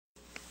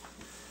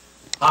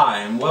Hi,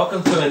 and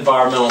welcome to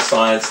Environmental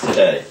Science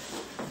Today.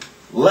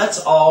 Let's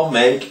all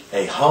make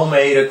a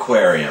homemade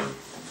aquarium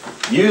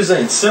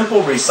using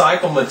simple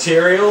recycled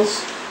materials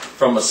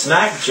from a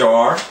snack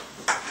jar,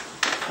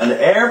 an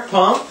air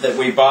pump that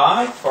we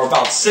buy for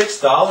about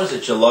 $6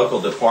 at your local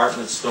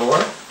department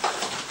store,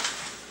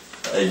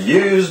 a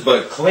used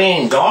but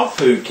clean dog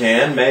food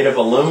can made of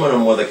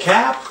aluminum with a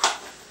cap,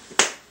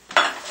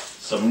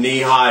 some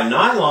knee-high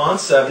nylon,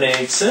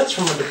 78 cents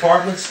from a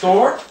department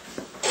store,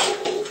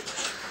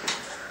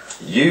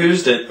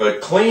 used it but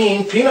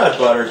clean peanut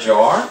butter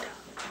jar,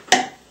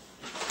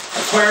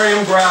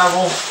 aquarium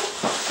gravel,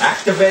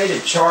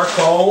 activated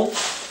charcoal,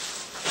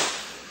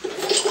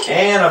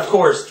 and of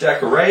course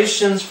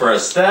decorations for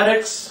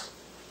aesthetics,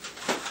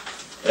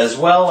 as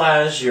well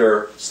as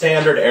your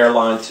standard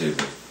airline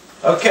tubing.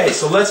 Okay,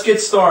 so let's get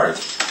started.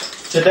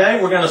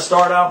 Today we're going to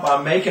start out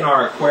by making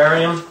our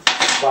aquarium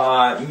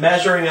by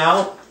measuring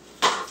out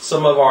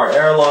some of our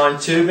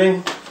airline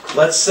tubing.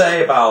 Let's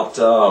say about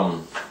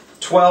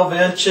 12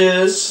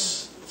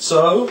 inches,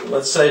 so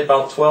let's say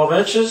about 12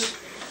 inches,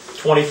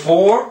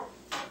 24,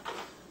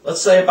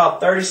 let's say about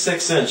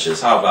 36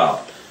 inches, how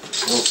about?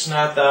 We'll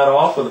snap that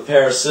off with a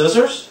pair of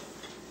scissors.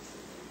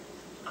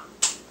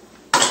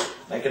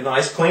 Make a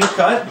nice clean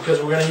cut because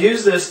we're going to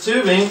use this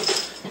tubing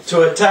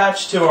to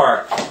attach to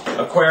our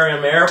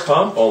aquarium air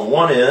pump on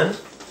one end,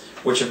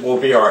 which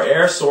will be our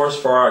air source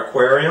for our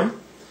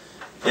aquarium.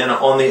 And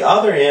on the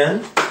other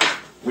end,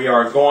 we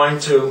are going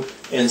to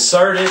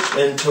insert it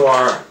into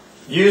our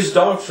used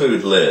dog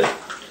food lid.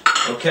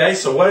 Okay,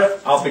 so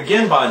what I'll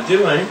begin by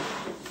doing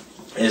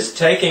is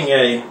taking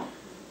a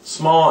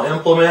small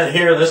implement.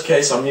 Here in this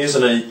case I'm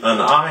using an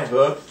eye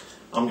hook.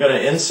 I'm going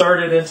to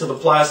insert it into the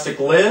plastic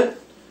lid,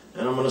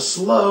 and I'm going to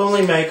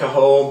slowly make a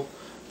hole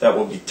that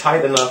will be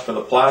tight enough for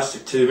the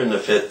plastic tubing to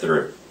fit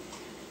through.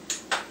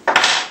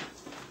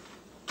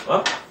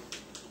 Well,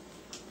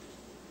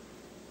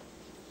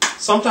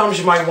 sometimes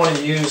you might want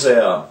to use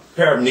a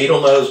pair of needle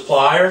nose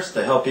pliers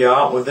to help you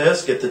out with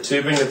this. Get the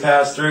tubing to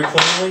pass through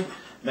cleanly.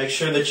 Make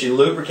sure that you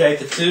lubricate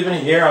the tubing.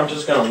 Here I'm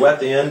just going to wet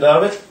the end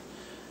of it,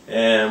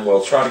 and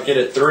we'll try to get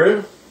it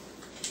through.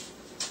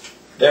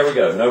 There we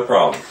go, no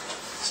problem.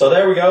 So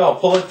there we go, I'll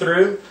pull it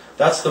through.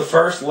 That's the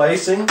first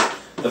lacing,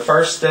 the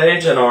first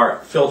stage in our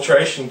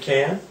filtration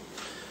can.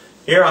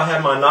 Here I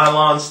have my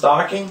nylon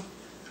stocking.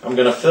 I'm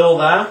going to fill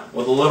that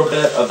with a little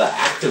bit of the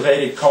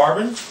activated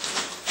carbon.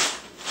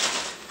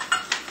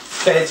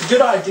 Okay, it's a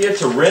good idea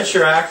to rinse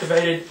your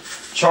activated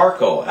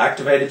charcoal.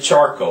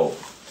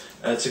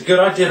 It's a good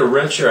idea to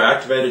rinse your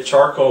activated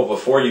charcoal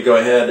before you go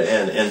ahead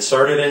and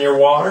insert it in your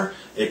water.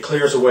 It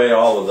clears away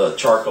all of the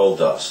charcoal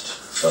dust.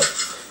 So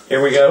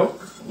here we go,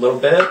 a little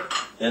bit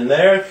in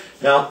there.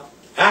 Now,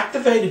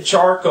 activated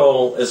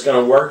charcoal is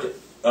going to work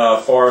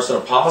for us in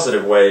a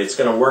positive way. It's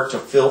going to work to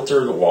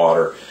filter the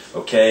water.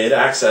 Okay, it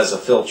acts as a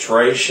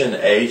filtration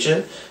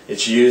agent.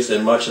 It's used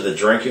in much of the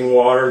drinking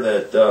water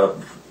that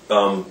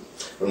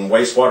in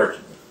wastewater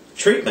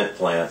treatment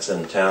plants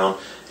in town,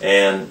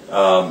 and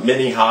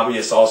many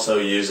hobbyists also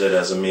use it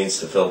as a means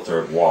to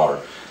filter water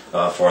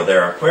for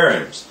their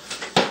aquariums.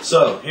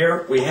 So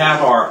here we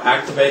have our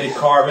activated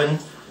carbon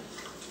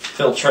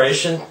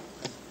filtration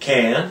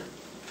can.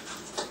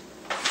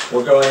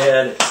 We'll go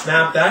ahead and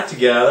snap that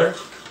together.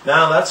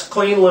 Now that's a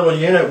clean little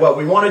unit. What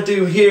we want to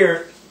do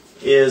here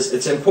is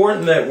it's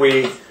important that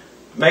we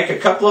make a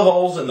couple of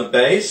holes in the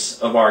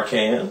base of our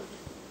can.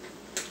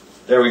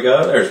 There we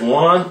go. There's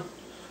one,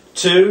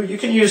 two. You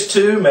can use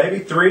two, maybe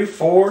three,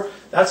 four.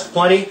 That's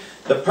plenty.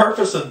 The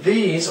purpose of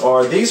these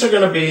are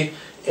going to be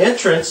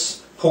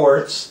entrance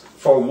ports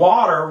for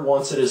water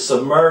once it is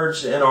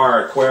submerged in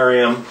our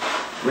aquarium,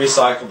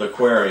 recycled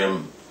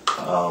aquarium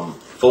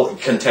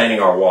containing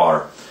our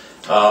water.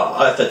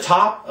 At the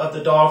top of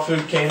the dog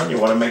food can, you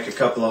want to make a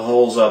couple of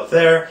holes up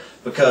there,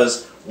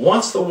 because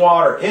once the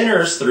water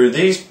enters through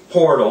these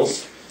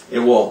portals, it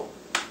will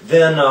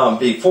then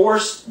be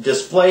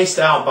displaced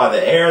out by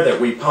the air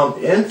that we pump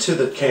into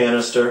the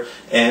canister,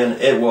 and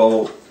it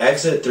will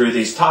exit through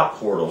these top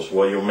portals.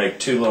 Well, you'll make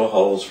two little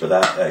holes for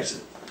that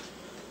exit.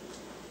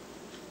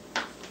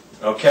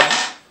 Okay,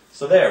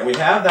 so there, we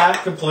have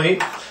that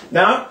complete.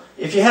 Now,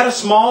 if you had a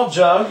small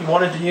jug, you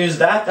wanted to use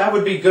that, that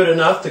would be good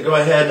enough to go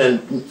ahead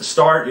and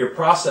start your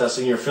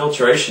processing, your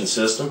filtration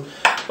system.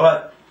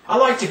 But I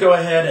like to go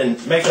ahead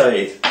and make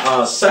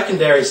a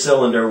secondary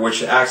cylinder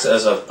which acts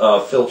as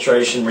a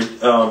filtration,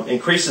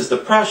 increases the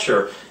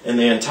pressure in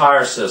the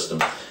entire system.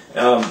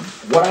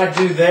 What I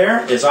do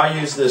there is I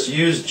use this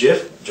used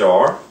Jif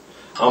jar.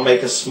 I'll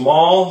make a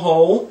small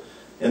hole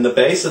in the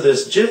base of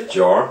this Jif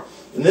jar,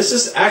 and this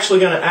is actually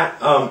going to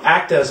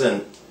act as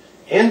an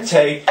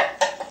intake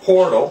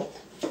portal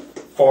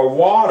for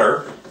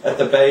water at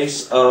the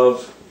base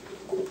of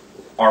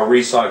our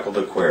recycled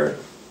aquarium.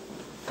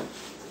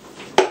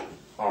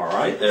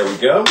 Alright, there we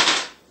go.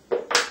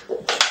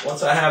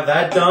 Once I have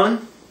that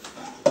done,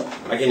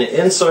 I can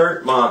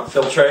insert my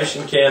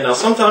filtration can. Now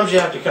sometimes you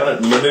have to kind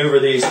of maneuver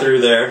these through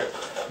there,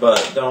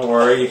 but don't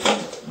worry, you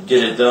can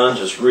get it done.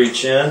 Just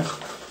reach in,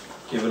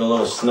 give it a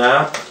little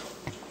snap.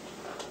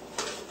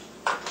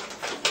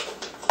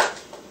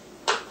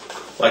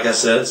 Like I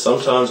said,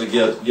 sometimes it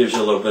gives you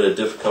a little bit of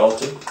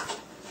difficulty.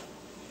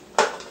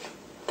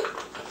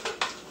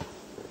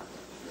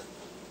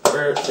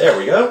 There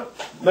we go.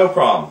 No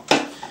problem.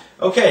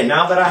 Okay,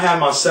 now that I have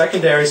my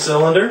secondary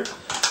cylinder,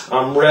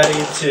 I'm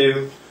ready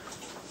to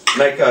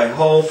make a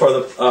hole for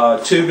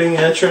the tubing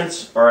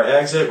entrance or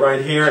exit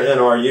right here in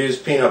our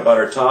used peanut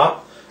butter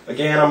top.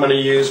 Again, I'm going to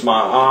use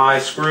my eye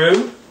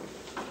screw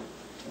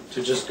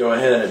to just go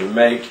ahead and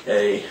make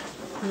a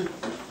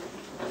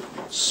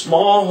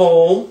small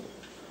hole.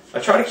 I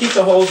try to keep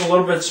the holes a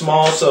little bit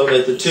small so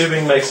that the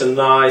tubing makes a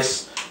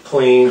nice,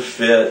 clean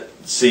fit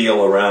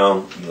seal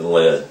around the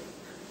lid.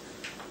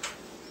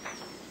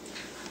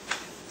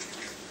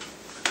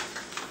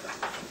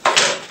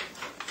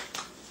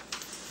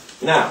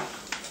 Now,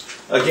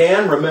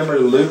 again, remember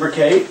to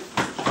lubricate.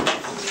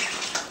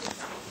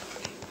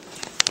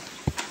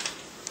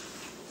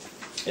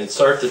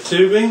 Insert the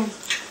tubing,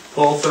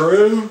 pull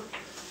through,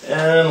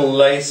 and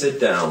lace it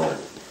down.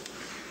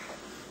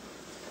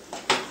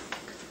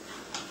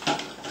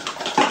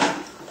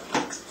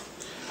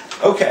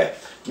 Okay,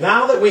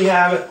 now that we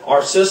have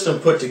our system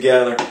put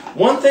together,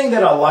 one thing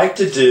that I like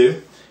to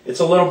do, it's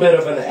a little bit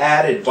of an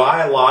added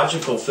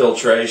biological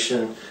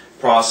filtration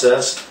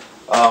process,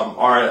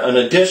 or an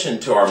addition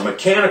to our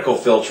mechanical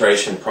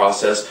filtration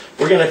process.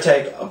 We're going to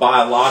take a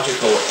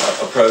biological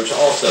approach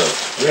also.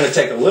 We're going to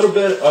take a little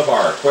bit of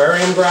our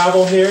aquarium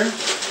gravel here.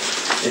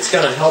 It's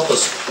going to help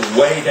us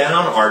weigh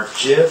down our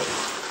Jif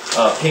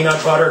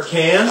peanut butter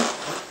can.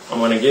 I'm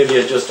going to give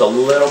you just a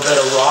little bit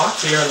of rock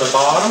here in the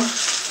bottom.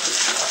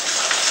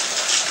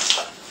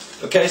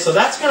 Okay, so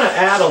that's going to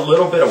add a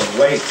little bit of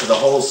weight to the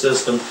whole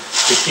system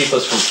to keep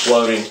us from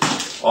floating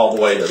all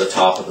the way to the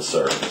top of the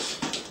surface.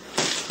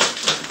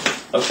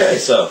 Okay,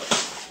 so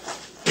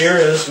here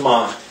is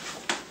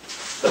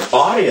the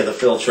body of the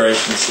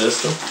filtration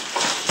system.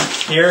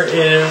 Here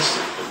is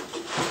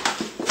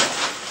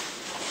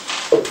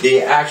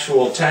the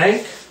actual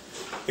tank.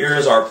 Here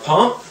is our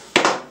pump.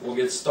 We'll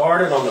get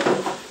started on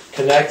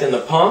connecting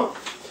the pump.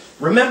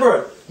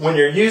 Remember, when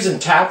you're using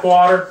tap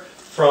water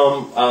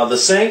from the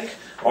sink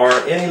or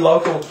any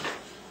local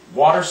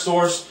water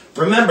source,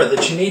 remember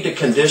that you need to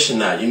condition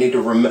that. You need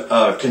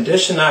to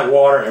condition that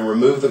water and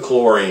remove the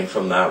chlorine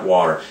from that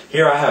water.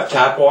 Here I have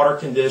tap water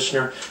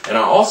conditioner, and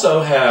I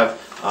also have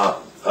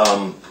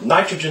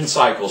nitrogen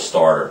cycle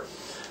starter.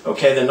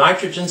 Okay, the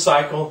nitrogen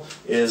cycle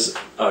is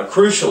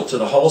crucial to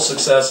the whole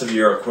success of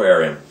your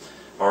aquarium.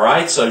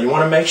 Alright, so you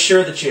want to make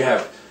sure that you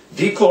have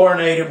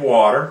dechlorinated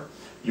water.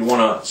 You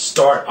want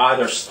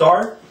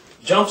to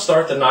jump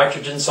start the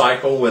nitrogen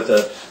cycle with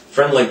a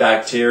friendly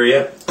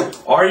bacteria,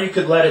 or you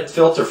could let it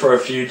filter for a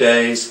few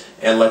days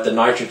and let the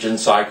nitrogen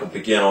cycle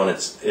begin on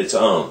its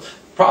own.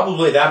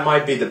 Probably that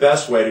might be the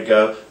best way to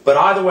go, but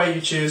either way you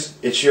choose,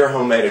 it's your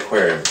homemade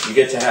aquarium. You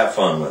get to have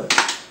fun with it.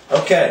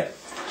 Okay,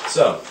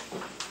 so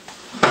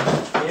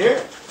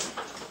here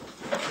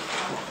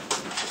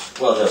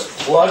we'll just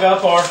plug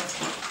up our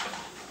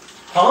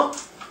pump,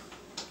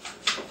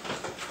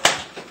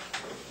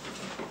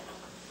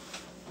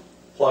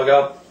 plug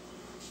up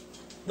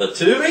the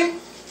tubing,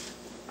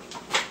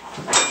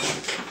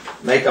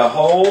 make a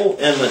hole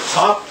in the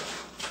top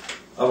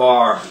of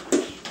our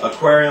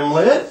aquarium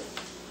lid.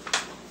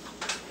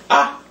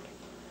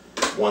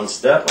 One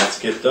step I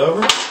skipped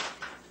over.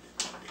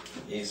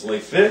 Easily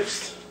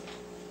fixed.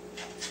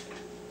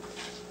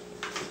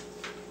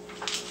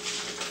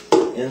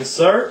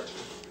 Insert.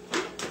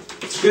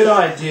 It's a good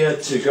idea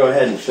to go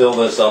ahead and fill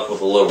this up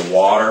with a little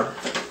water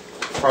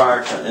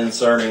prior to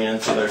inserting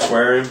into the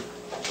aquarium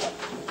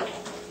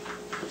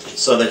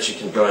so that you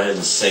can go ahead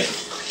and sink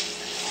it.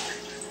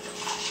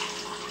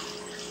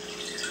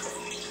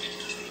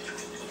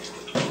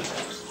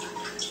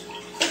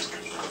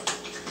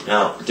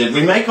 Now, did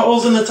we make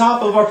holes in the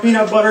top of our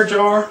peanut butter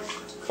jar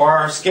for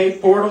our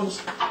escape portals?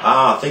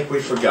 I think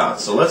we forgot.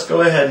 So let's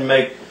go ahead and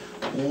make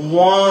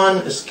one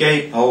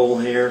escape hole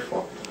here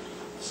for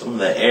some of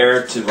the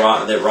air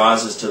that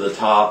rises to the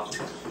top.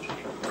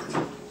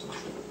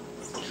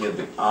 Give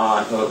the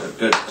eye hook a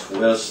good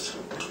twist.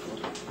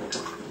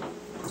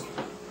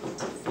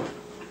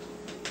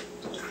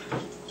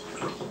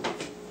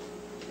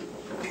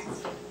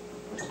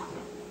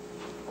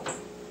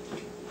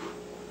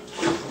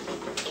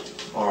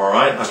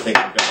 Alright, I think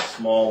we've got a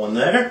small one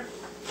there.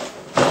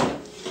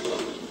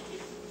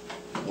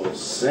 We'll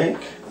sink,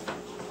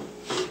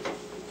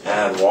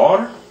 add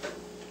water.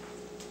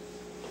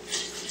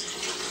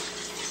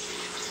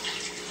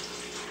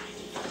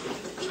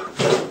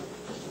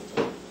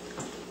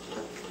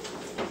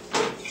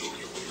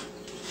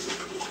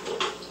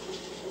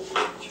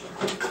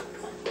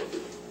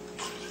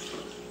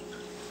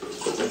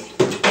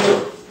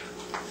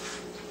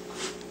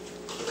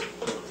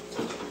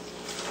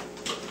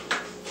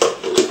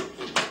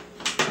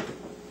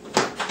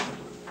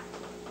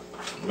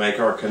 Make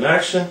our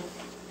connection.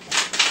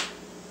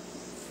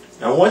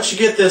 Now once you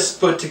get this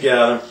put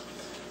together,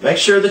 make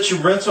sure that you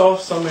rinse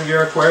off some of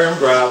your aquarium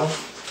gravel,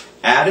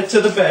 add it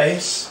to the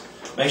base,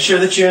 make sure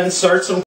that you insert some